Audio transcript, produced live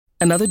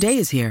Another day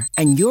is here,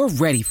 and you're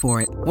ready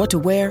for it. What to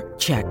wear?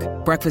 Check.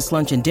 Breakfast,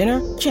 lunch, and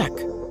dinner? Check.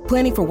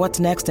 Planning for what's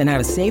next and how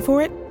to save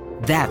for it?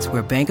 That's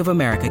where Bank of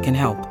America can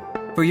help.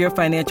 For your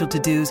financial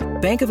to-dos,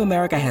 Bank of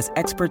America has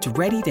experts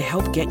ready to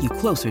help get you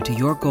closer to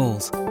your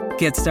goals.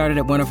 Get started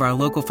at one of our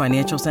local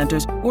financial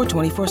centers or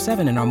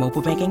 24/7 in our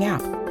mobile banking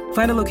app.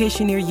 Find a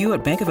location near you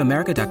at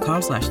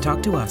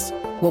bankofamerica.com/talktous.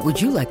 What would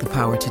you like the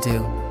power to do?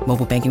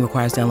 Mobile banking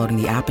requires downloading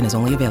the app and is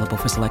only available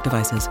for select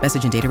devices.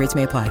 Message and data rates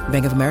may apply.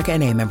 Bank of America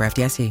N.A., member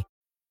FDIC.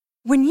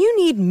 When you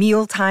need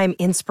mealtime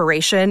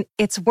inspiration,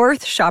 it's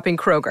worth shopping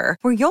Kroger,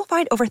 where you'll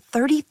find over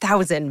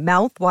 30,000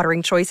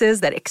 mouth-watering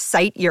choices that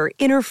excite your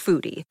inner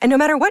foodie. And no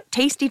matter what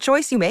tasty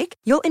choice you make,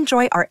 you'll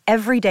enjoy our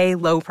everyday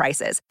low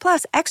prices,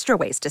 plus extra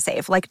ways to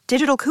save, like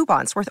digital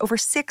coupons worth over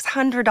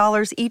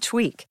 $600 each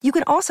week. You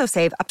can also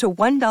save up to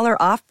 $1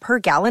 off per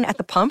gallon at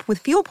the pump with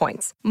fuel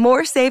points.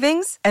 More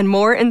savings and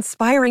more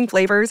inspiring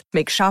flavors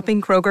make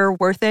shopping Kroger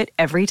worth it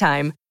every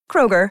time.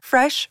 Kroger,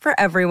 fresh for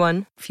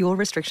everyone. Fuel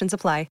restrictions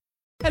apply.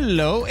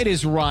 Hello, it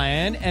is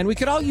Ryan, and we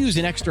could all use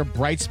an extra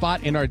bright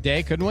spot in our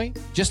day, couldn't we?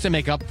 Just to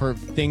make up for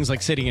things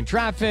like sitting in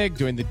traffic,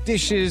 doing the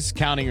dishes,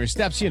 counting your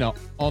steps,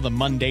 all the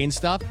mundane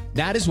stuff.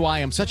 That is why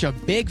I'm such a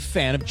big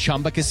fan of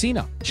Chumba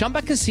Casino.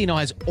 Chumba Casino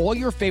has all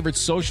your favorite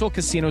social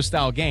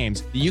casino-style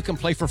games that you can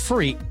play for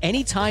free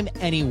anytime,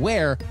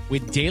 anywhere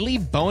with daily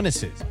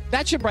bonuses.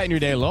 That should brighten your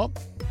day a little.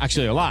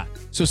 Actually, a lot.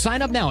 So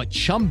sign up now at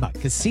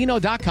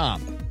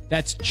ChumbaCasino.com.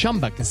 That's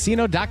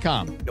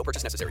ChumbaCasino.com. No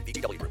purchase necessary.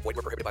 VGW Group. Void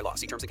where prohibited by law.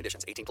 See terms and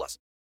conditions. 18+.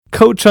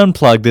 Coach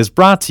Unplugged is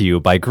brought to you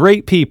by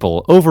great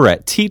people over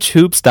at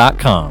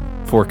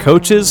TeachHoops.com for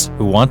coaches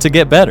who want to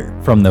get better.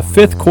 From the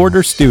Fifth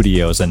Quarter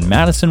Studios in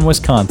Madison,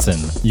 Wisconsin,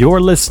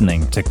 you're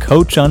listening to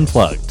Coach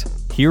Unplugged.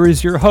 Here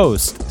is your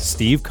host,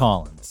 Steve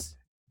Collins.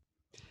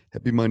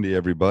 Happy Monday,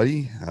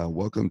 everybody.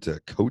 Welcome to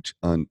Coach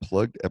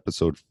Unplugged,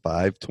 episode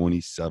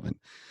 527.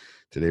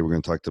 Today, we're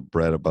going to talk to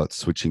Brett about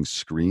switching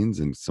screens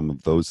and some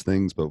of those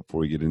things. But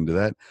before we get into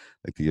that,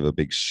 I'd like to give a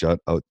big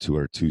shout out to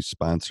our two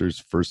sponsors.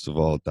 First of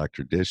all,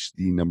 Dr. Dish,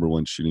 the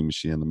 #1 shooting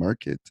machine on the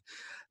market.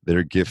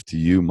 Their gift to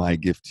you, my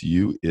gift to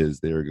you,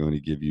 is they're going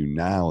to give you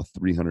now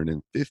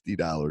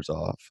 $350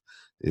 off.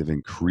 They've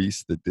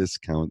increased the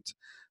discount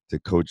to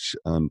Coach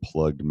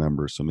Unplugged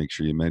members. So make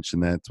sure you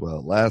mention that while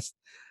it lasts.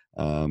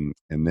 And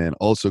then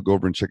also go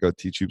over and check out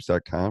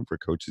teachhoops.com for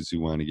coaches who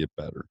want to get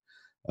better.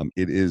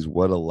 It is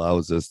what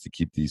allows us to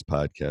keep these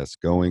podcasts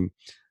going.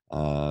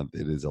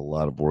 It is a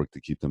lot of work to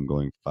keep them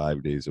going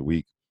 5 days a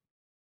week,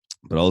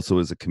 but also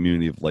as a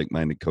community of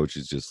like-minded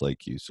coaches just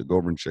like you. So go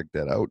over and check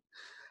that out.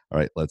 All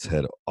right, let's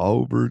head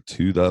over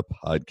to the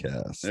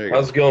podcast.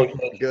 How's it going,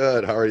 Coach?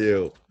 Good. How are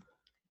you?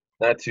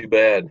 Not too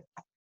bad.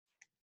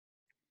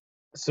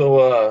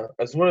 So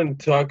I was wanting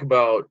to talk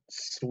about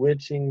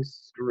switching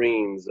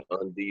screens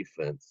on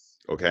defense.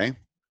 Okay.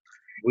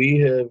 We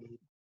have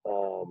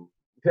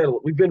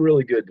we've been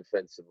really good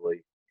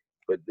defensively,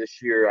 but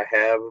this year I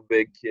have a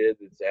big kid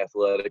that's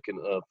athletic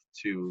enough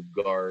to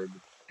guard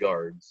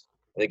guards.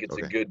 I think it's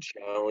a good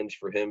challenge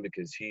for him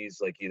because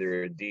he's like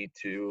either a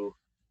D2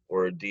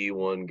 or a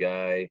D1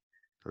 guy,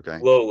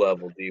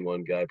 low-level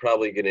D1 guy,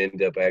 probably going to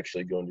end up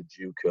actually going to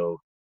JUCO.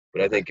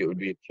 But I think it would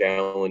be a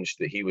challenge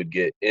that he would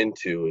get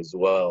into as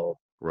well.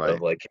 Right.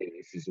 Of like, hey,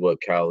 this is what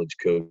college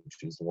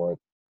coaches want.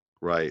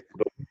 Right.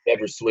 But we've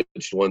never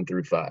switched 1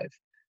 through 5.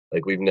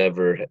 Like, we've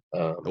never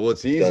well,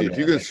 it's easy. If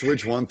you can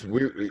switch one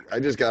through – I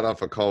just got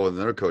off a call with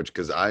another coach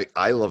because I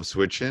love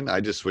switching. I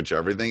just switch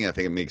everything. I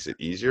think it makes it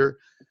easier.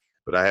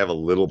 But I have a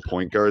little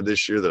point guard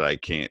this year that I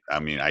can't –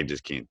 I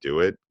just can't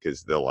do it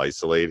because they'll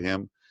isolate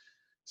him.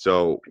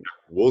 So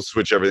we'll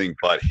switch everything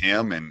but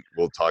him, and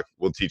we'll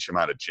teach him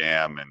how to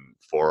jam and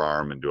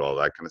forearm and do all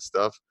that kind of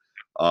stuff.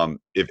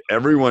 If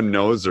everyone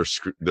knows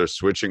they're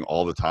switching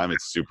all the time,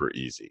 it's super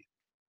easy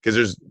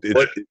because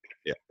but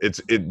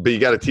you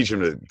got to teach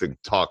them to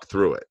talk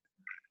through it.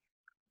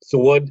 So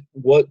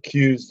what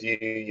cues do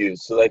you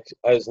use? So like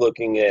I was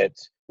looking at,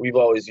 we've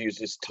always used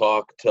this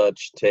talk,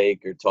 touch,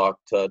 take, or talk,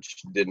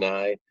 touch,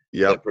 deny.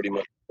 Yeah, pretty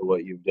much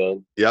what you've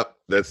done. Yep,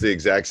 that's the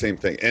exact same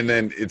thing. And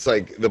then it's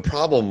like the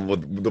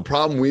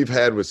problem we've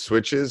had with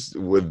switches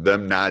with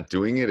them not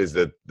doing it is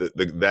that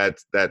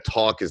that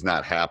talk is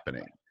not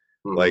happening.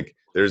 Mm-hmm. Like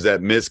there's that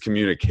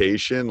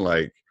miscommunication,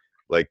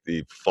 like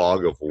the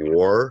fog of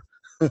war,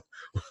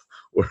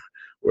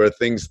 where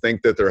things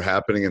think that they're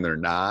happening and they're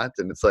not.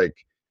 And it's like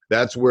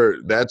that's where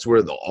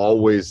the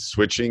always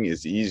switching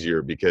is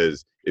easier,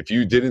 because if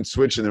you didn't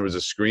switch and there was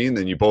a screen,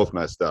 then you both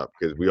messed up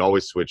because we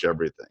always switch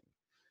everything.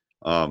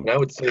 And I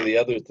would say the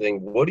other thing,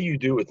 what do you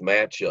do with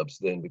matchups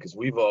then? Because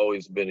we've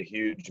always been a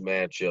huge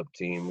matchup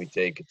team. We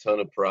take a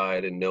ton of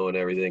pride in knowing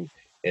everything.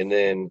 And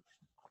then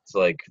it's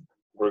like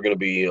we're going to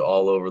be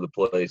all over the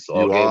place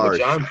all game,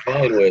 which I'm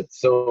fine with.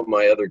 Some of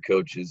my other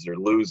coaches are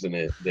losing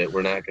it, that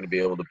we're not going to be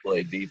able to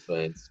play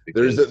defense.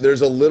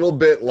 There's a little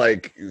bit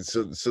like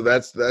so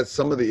that's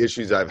some of the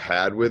issues I've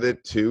had with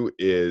it too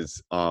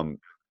is I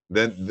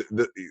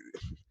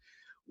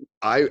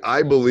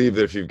believe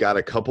that if you've got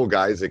a couple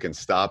guys that can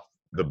stop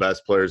the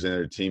best players in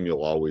their team,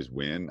 you'll always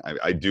win.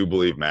 I do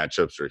believe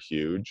matchups are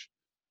huge.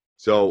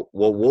 So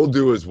what we'll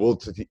do is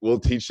we'll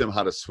teach them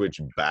how to switch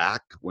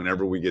back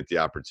whenever we get the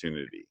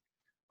opportunity.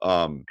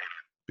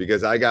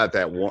 Because I got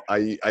that one.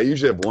 I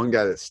usually have one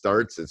guy that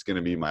starts. It's going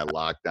to be my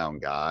lockdown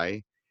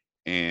guy,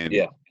 and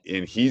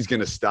he's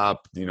going to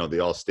stop the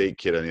all-state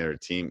kid on the other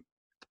team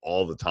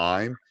all the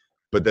time.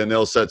 But then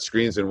they'll set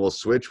screens and we'll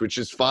switch, which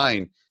is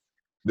fine.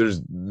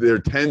 There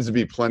tends to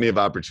be plenty of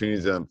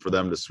opportunities for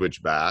them to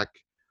switch back.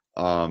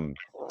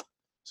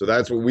 So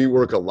that's what we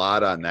work a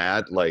lot on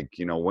that. Like,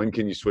 when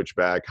can you switch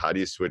back? How do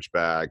you switch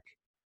back?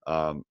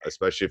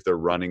 Especially if they're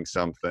running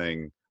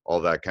something, all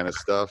that kind of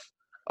stuff.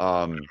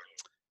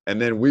 And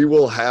then we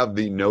will have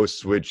the no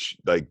switch.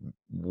 Like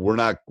we're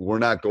not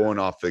going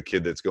off the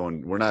kid that's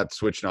going. We're not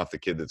switching off the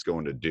kid that's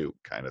going to Duke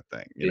kind of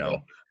thing.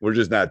 We're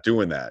just not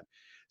doing that.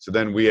 So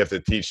then we have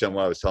to teach them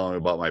what I was telling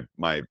them about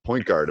my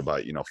point guard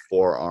about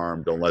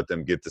forearm. Don't let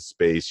them get the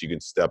space. You can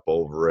step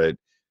over it.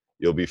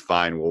 You'll be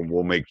fine.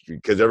 We'll make,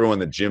 because everyone in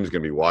the gym is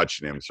going to be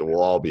watching him, so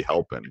we'll all be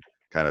helping,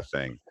 kind of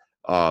thing.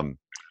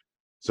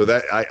 So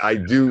that I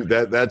do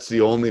that. That's the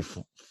only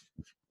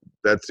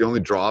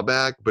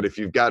drawback. But if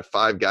you've got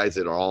 5 guys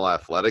that are all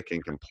athletic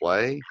and can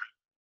play,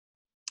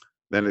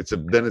 then it's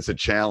a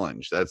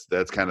challenge.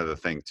 That's kind of the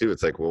thing too.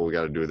 It's like, well, we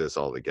got to do this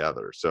all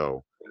together.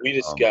 So we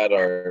just got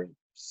our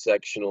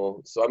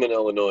sectional. So I'm in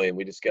Illinois, and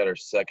we just got our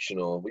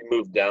sectional. We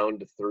moved down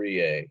to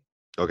 3A.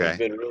 Okay. It's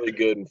been really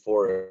good in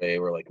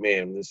 4A. We're like,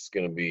 man, this is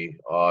going to be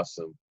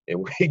awesome.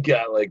 And we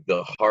got like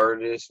the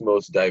hardest,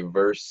 most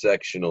diverse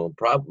sectional,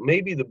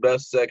 maybe the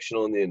best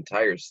sectional in the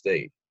entire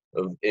state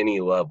of any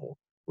level.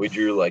 We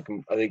drew I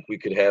think we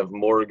could have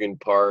Morgan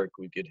Park.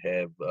 We could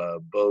have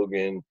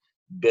Bogan.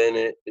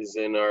 Bennett is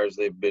in ours.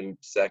 They've been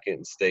second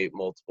in state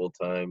multiple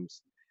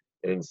times.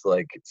 And it's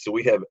like, so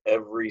we have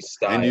every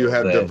style. And do you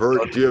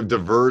have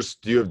diverse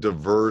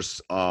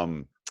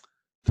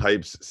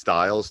types,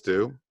 styles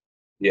too?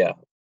 Yeah.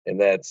 And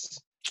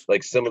that's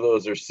like, some of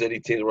those are city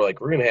teams. We're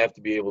like, we're going to have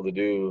to be able to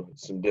do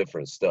some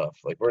different stuff.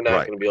 Like, we're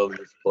not going to be able to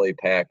just play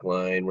pack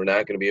line. We're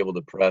not going to be able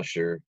to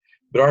pressure.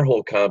 But our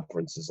whole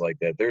conference is like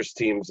that. There's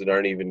teams that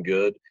aren't even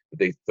good, but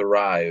they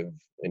thrive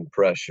in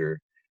pressure.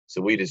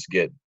 So we just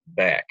get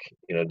back,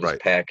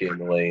 pack in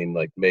the lane,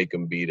 like make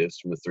them beat us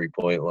from the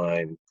 3-point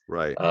line.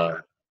 Right.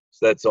 So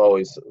that's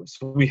always,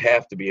 so we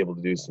have to be able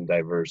to do some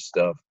diverse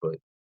stuff. But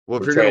well,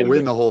 if you're going to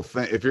win the whole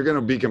thing, if you're going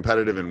to be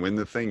competitive and win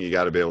the thing, you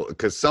got to be able,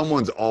 because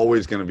someone's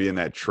always going to be in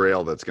that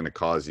trail that's going to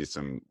cause you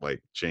some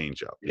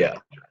change up. Yeah.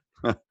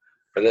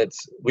 And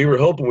we were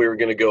hoping we were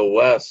going to go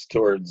west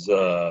towards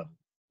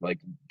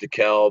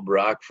DeKalb,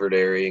 Rockford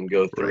area and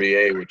go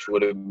 3A, which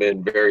would have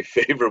been very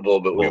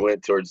favorable, but we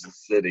went towards the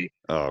city.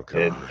 Oh,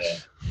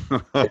 gosh.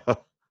 And,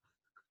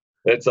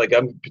 it's like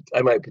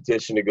I might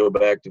petition to go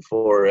back to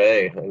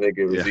 4A. I think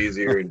it was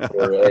easier in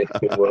 4A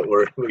than what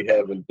we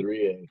have in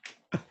 3A.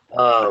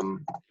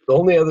 The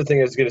only other thing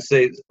I was going to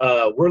say is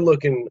we're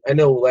looking – I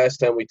know last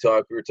time we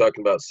talked, we were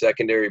talking about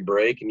secondary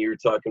break, and you were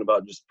talking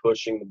about just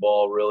pushing the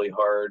ball really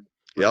hard,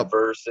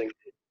 reversing.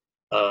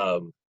 I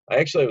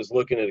was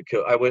looking at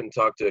I went and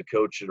talked to a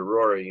coach at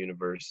Aurora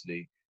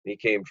University. He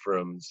came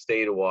from the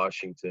state of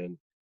Washington,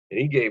 and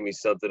he gave me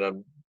something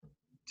I'm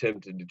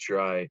tempted to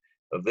try.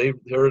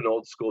 They're an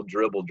old school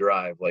dribble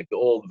drive, like the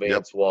old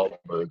Vance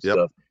Wahlberg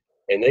stuff.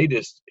 And they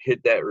just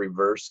hit that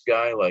reverse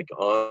guy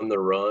on the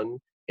run.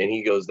 And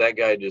he goes, that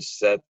guy just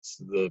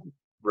sets the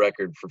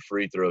record for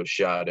free throw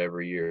shot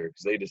every year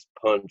because they just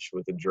punch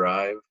with a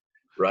drive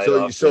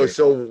off.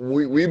 So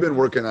we've been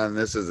working on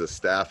this as a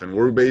staff, and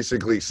we're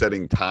basically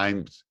setting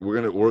times.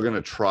 We're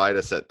gonna try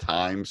to set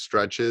time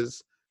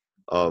stretches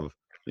of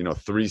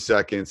 3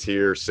 seconds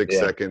here, 6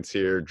 seconds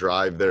here,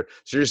 drive there.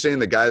 So you're saying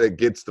the guy that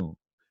gets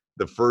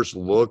the first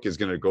look is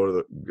going to go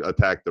to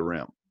attack the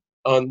rim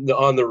on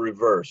the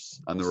reverse.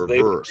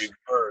 Reverse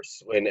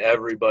when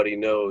everybody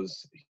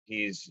knows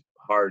he's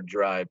hard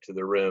drive to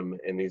the rim,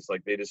 and he's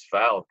like, they just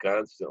foul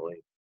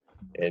constantly.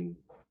 And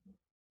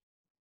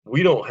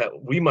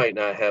we might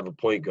not have a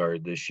point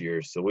guard this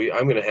year, so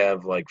I'm going to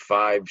have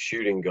 5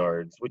 shooting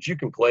guards, which you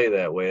can play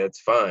that way.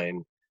 That's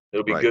fine.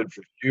 It'll be good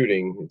for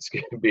shooting. It's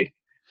going to be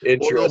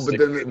interesting. Well,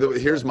 no, but then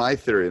here's my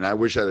theory, and I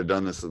wish I'd have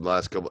done this the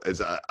last couple.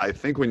 Is I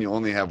think when you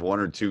only have 1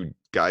 or 2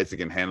 guys that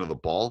can handle the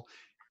ball,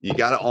 you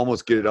got to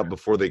almost get it up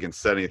before they can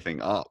set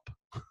anything up.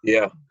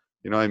 Yeah,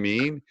 you know what I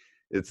mean?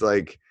 It's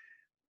like,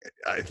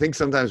 I think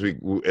sometimes we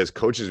as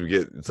coaches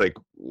it's like,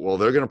 well,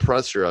 they're going to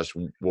pressure us.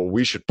 Well,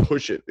 we should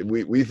push it.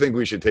 We think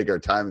we should take our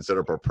time and set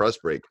up our press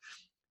break.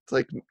 It's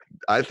like,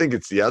 I think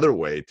it's the other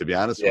way, to be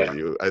honest with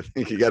you. I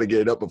think you got to get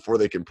it up before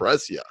they can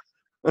press you.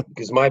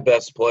 Because my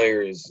best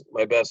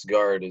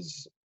guard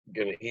is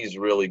he's a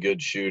really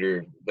good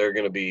shooter. They're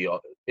going to be,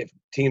 if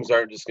teams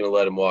aren't just going to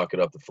let him walk it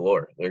up the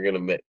floor, they're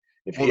going to,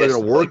 if they're going to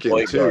work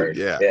it too. Guard,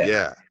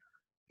 yeah.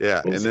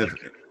 And then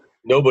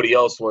nobody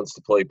else wants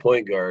to play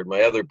point guard.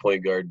 My other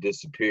point guard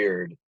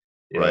disappeared.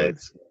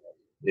 It's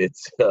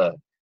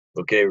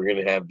okay, we're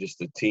gonna have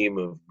just a team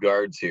of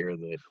guards here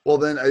that. Well,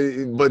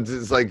 then, but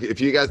it's like if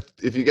you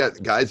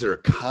got guys that are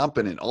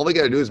competent, all they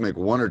got to do is make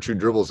 1 or 2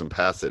 dribbles and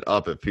pass it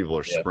up if people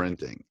are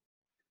sprinting.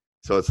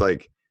 So it's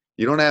like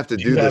you don't have to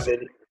do this.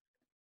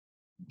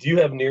 Do you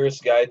have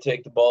nearest guy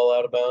take the ball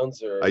out of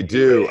bounds? Or I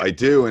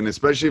do, and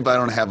especially if I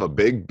don't have a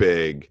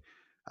big,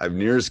 I have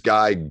nearest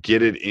guy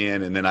get it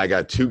in, and then I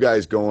got 2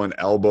 guys going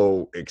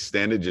elbow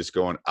extended, just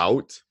going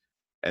out,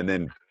 and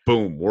then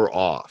boom, we're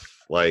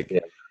off.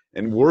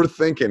 And we're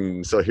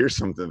thinking. So here's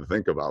something to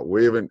think about.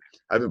 I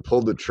haven't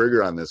pulled the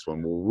trigger on this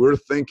one. We're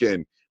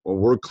thinking when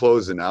we're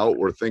closing out,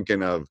 we're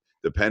thinking of,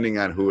 depending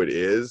on who it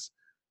is,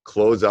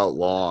 close out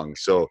long.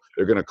 So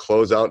they're going to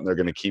close out and they're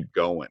going to keep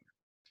going.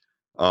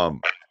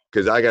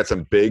 Because I got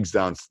some bigs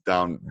down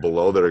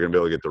below that are going to be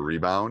able to get the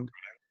rebound.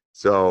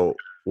 So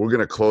we're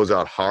going to close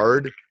out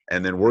hard,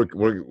 and then we're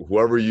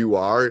whoever you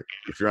are,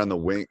 if you're on the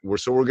wing, we're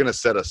going to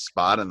set a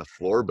spot on the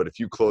floor. But if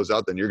you close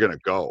out, then you're going to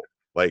go.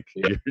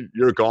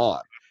 You're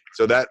gone.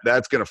 So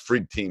that's going to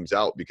freak teams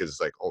out, because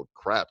it's like, oh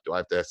crap, do I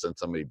have to send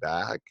somebody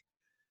back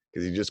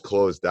because he just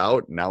closed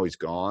out and now he's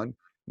gone?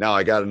 Now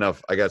I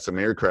got some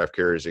aircraft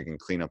carriers that can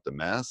clean up the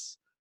mess,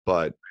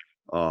 but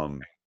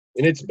and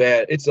it's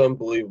bad. It's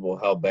unbelievable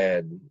how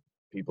bad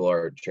people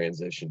are at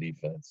transition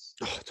defense.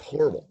 Oh, it's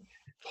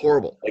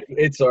horrible. Like,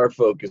 it's our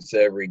focus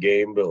every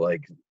game, but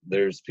like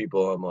there's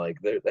people I'm like,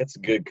 that's a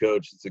good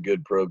coach, it's a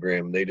good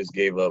program. They just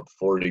gave up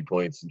 40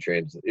 points in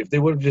transition. If they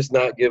would have just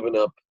not given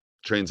up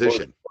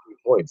transition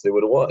points, they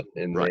would have won.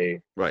 And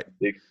right.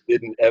 They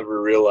didn't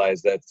ever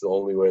realize that's the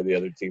only way the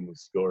other team was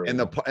scoring. And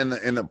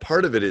the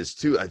part of it is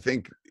too, I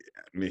think,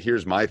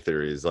 here's my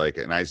theory is like,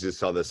 and I just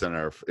saw this in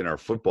our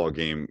football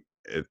game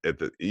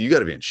you got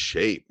to be in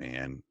shape,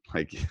 man.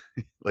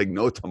 Like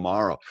no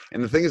tomorrow.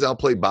 And the thing is, I'll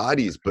play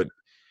bodies, but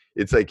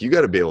it's like you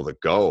got to be able to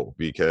go,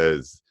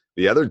 because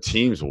the other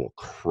teams will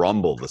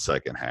crumble the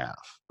second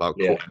half.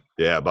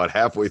 About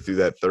halfway through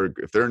that third,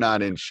 if they're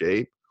not in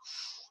shape,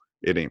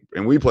 it ain't.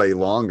 And we play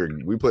longer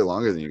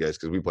than you guys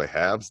because we play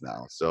halves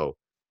now. So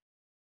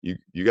you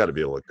got to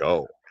be able to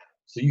go.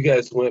 So you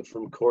guys went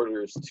from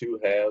quarters to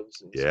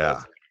halves.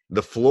 Yeah.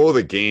 The flow of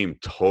the game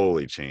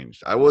totally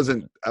changed. I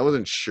wasn't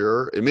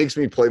sure. It makes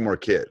me play more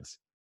kids.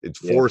 It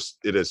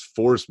has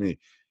forced me.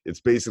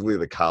 It's basically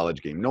the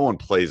college game. No one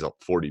plays up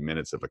 40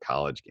 minutes of a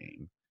college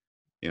game.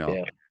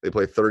 They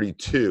play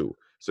 32.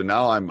 So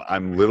now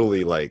I'm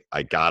literally like,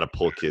 I gotta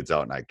pull kids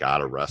out and I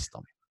gotta rest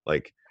them.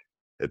 Like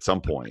at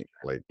some point,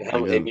 like.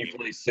 And you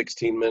play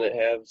 16-minute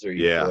halves, or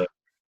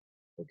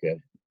okay.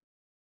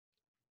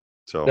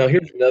 So now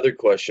here's another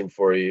question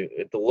for you.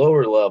 At the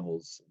lower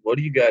levels, what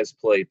do you guys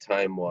play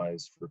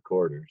time-wise for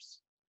quarters?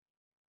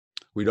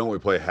 We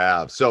play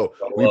halves. So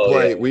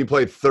we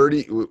play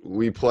 30.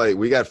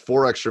 We got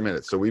 4 extra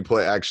minutes. So we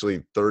play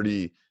actually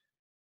 30.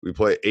 We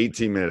play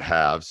 18-minute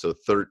halves. So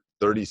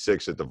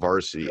 36 at the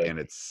varsity, and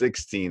it's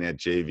 16 at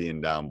JV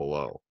and down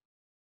below.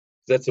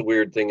 That's a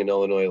weird thing in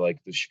Illinois. Like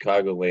the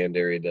Chicagoland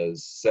area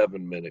does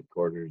 7-minute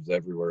quarters.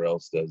 Everywhere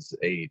else does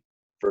 8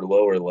 for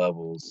lower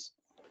levels.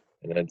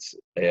 And that's,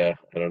 I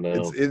don't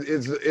know.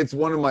 It's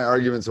one of my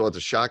arguments about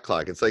the shot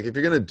clock. It's like, if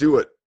you're going to do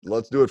it,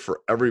 let's do it for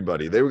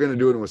everybody. They were going to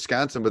do it in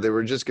Wisconsin, but they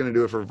were just going to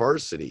do it for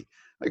varsity.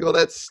 I go,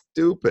 that's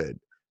stupid.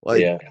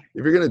 Like, if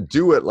you're going to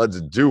do it, let's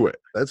do it.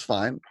 That's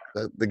fine.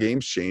 The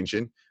game's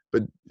changing.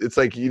 But it's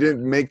like, you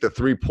didn't make the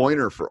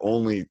 3-pointer for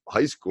only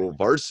high school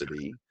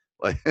varsity.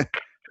 Like,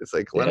 it's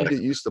like, let them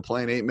get used to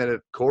playing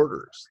 8-minute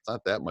quarters. It's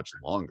not that much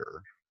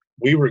longer.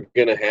 We were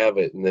going to have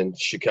it, and then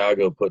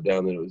Chicago put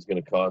down that it was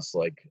going to cost,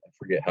 like, I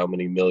forget how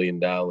many $1 million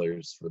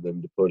for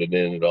them to put it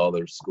in at all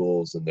their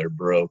schools, and they're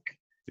broke.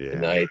 Yeah.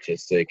 And the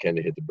IHSA kind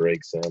of hit the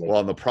brakes on it.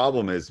 Well, and the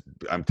problem is,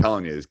 I'm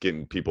telling you, is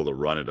getting people to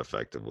run it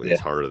effectively. It's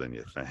harder than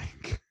you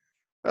think.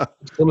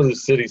 Some of the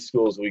city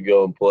schools we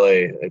go and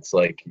play, it's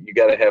like you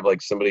got to have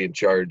like somebody in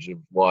charge of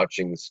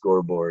watching the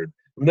scoreboard.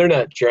 I mean, they're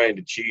not trying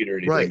to cheat or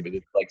anything, but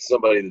it's like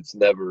somebody that's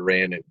never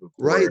ran it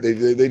before. Right.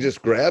 They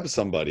just grab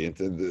somebody. And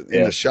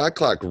the shot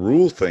clock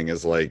rule thing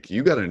is like,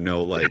 you got to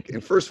know, like,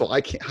 and first of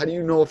all, how do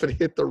you know if it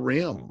hit the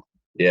rim?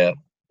 Yeah.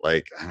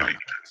 Like, I don't know.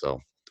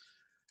 So,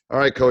 all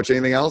right, Coach,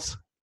 anything else?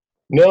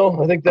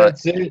 No, I think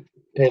that's it.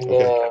 And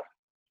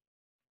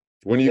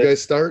when do you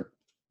guys start?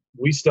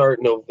 We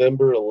start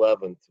November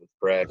 11th with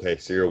practice. Okay,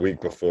 so you're a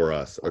week before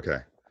us. Okay.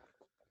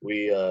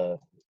 We So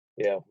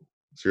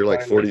you're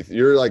like 40.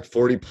 You're like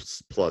 40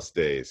 plus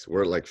days.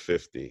 We're at like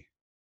 50.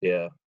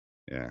 Yeah.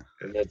 Yeah.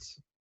 And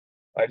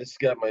I just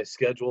got my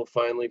schedule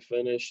finally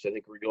finished. I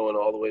think we're going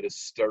all the way to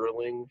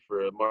Sterling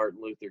for a Martin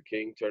Luther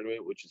King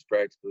tournament, which is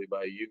practically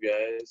by you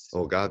guys.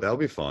 Oh God, that'll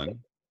be fun.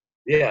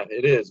 Yeah,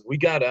 it is. We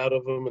got out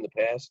of them in the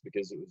past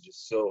because it was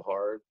just so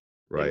hard.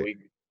 Right. And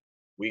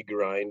we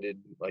grinded.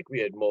 Like, we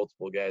had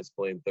multiple guys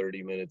playing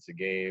 30 minutes a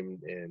game,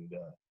 and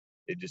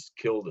it just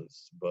killed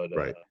us. But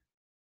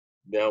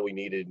now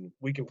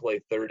we can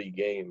play 30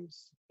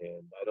 games,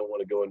 and I don't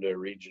want to go into a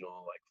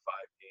regional like 5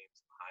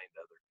 games behind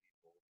other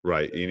people.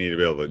 Right. You need to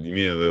be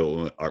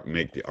able to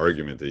make the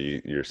argument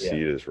that your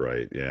seed is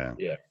right. Yeah.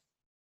 Yeah.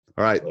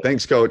 All right.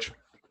 Thanks, Coach.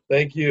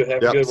 Thank you.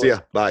 Have a good See one.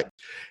 ya. Bye.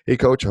 Hey,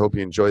 Coach, I hope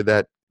you enjoyed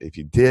that. If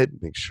you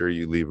did, make sure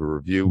you leave a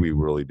review. We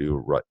really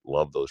do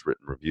love those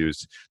written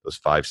reviews. Those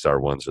 5-star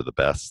ones are the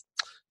best.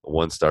 The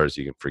 1 stars,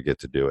 you can forget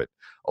to do it.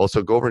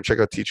 Also, go over and check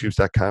out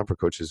teachhoops.com for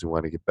coaches who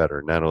want to get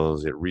better. Not only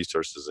is it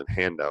resources and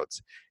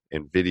handouts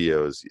and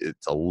videos,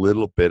 it's a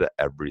little bit of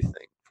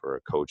everything for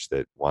a coach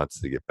that wants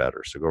to get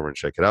better. So go over and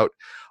check it out.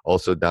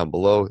 Also, down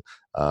below,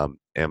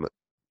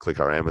 click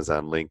our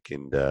Amazon link,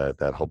 and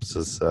that helps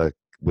us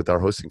with our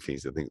hosting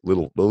fees. I think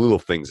the little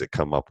things that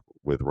come up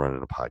with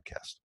running a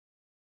podcast.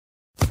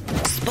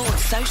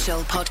 Sports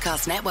Social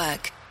Podcast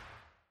Network.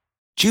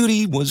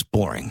 Judy was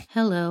boring.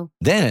 Hello.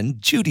 Then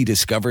Judy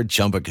discovered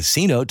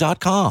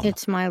ChumbaCasino.com.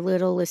 It's my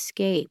little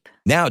escape.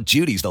 Now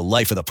Judy's the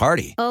life of the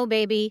party. Oh,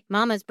 baby,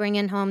 mama's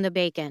bringing home the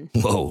bacon.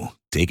 Whoa,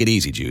 take it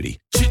easy,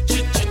 Judy.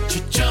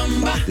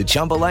 The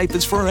Chumba life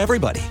is for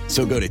everybody.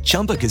 So go to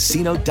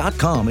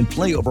ChumbaCasino.com and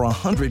play over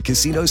 100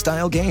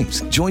 casino-style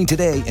games. Join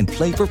today and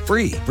play for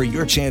free for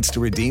your chance to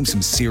redeem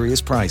some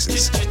serious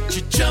prizes.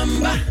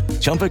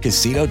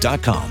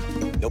 ChumbaCasino.com.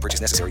 No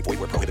purchase necessary. Void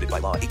where prohibited by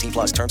law.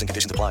 18+ terms and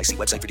conditions apply. See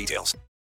website for details.